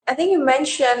I think you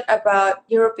mentioned about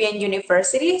European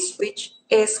universities, which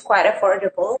is quite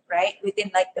affordable, right?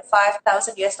 Within like the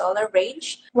 5,000 US dollar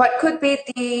range. What could be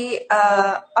the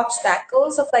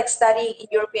obstacles of like studying in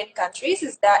European countries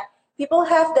is that people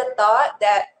have the thought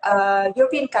that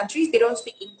European countries, they don't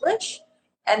speak English.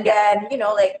 And Yeah. then,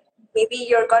 like maybe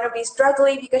you're going to be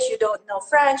struggling because you don't know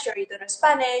French or you don't know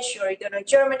Spanish or you don't know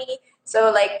Germany. So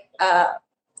like,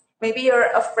 maybe you're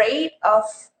afraid of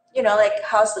like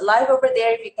how's the life over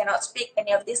there if you cannot speak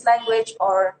any of this language,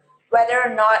 or whether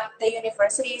or not the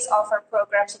universities offer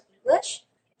programs in English.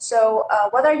 So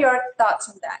what are your thoughts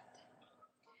on that?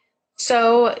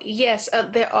 So yes,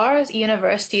 there are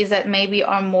universities that maybe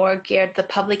are more geared, the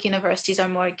public universities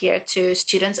are more geared to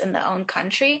students in their own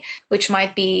country, which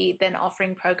might be then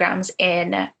offering programs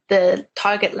in the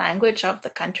target language of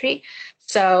the country.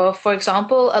 So, for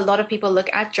example, a lot of people look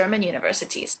at German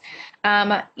universities.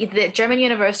 The German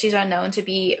universities are known to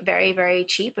be very, very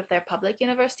cheap if they're public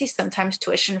universities, sometimes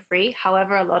tuition free.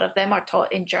 However, a lot of them are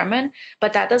taught in German,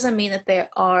 but that doesn't mean that they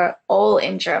are all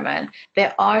in German.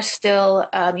 There are still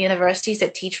universities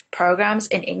that teach programs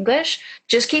in English.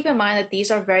 Just keep in mind that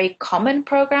these are very common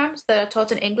programs that are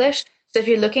taught in English. So if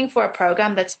you're looking for a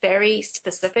program that's very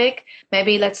specific,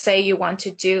 maybe let's say you want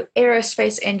to do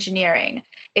aerospace engineering,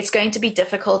 it's going to be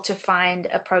difficult to find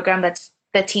a program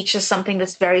that teaches something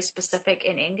that's very specific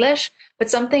in English, but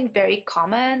something very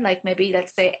common, like maybe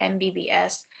let's say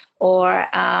MBBS or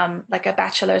like a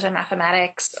bachelor's in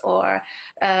mathematics or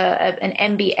an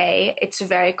MBA. It's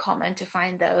very common to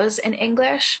find those in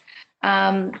English.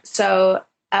 Also,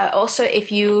 if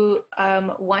you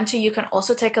want to, you can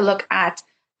also take a look at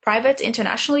private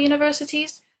international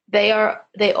universities. They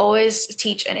always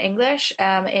teach in English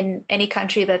in any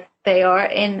country that they are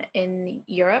in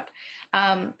Europe.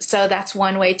 So that's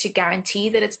one way to guarantee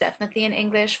that it's definitely in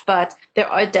English. But there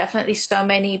are definitely so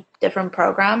many different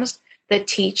programs that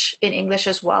teach in English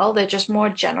as well. They're just more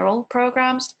general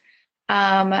programs.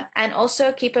 And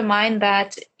also keep in mind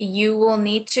that you will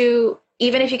need to,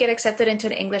 even if you get accepted into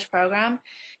an English program,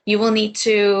 you will need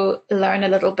to learn a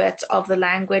little bit of the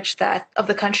language that of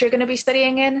the country you're going to be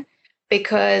studying in,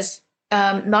 because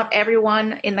not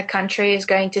everyone in the country is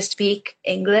going to speak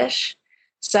English.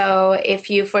 So if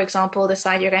you, for example,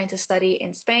 decide you're going to study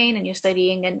in Spain and you're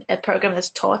studying in a program that's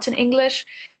taught in English,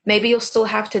 maybe you'll still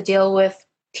have to deal with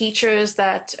teachers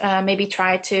that maybe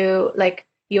try to like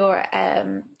your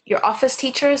office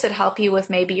teachers that help you with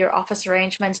maybe your office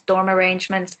arrangements, dorm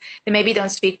arrangements. They maybe don't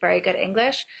speak very good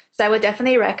English. So I would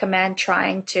definitely recommend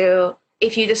trying to,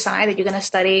 if you decide that you're going to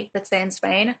study, let's say in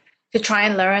Spain, to try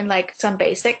and learn like some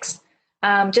basics,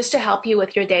 just to help you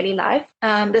with your daily life.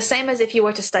 The same as if you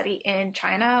were to study in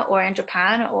China or in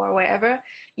Japan or wherever,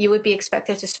 you would be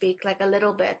expected to speak like a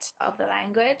little bit of the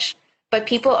language. But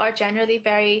people are generally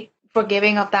very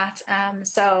forgiving of that.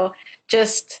 So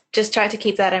just try to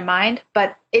keep that in mind.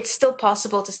 But it's still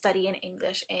possible to study in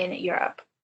English in Europe.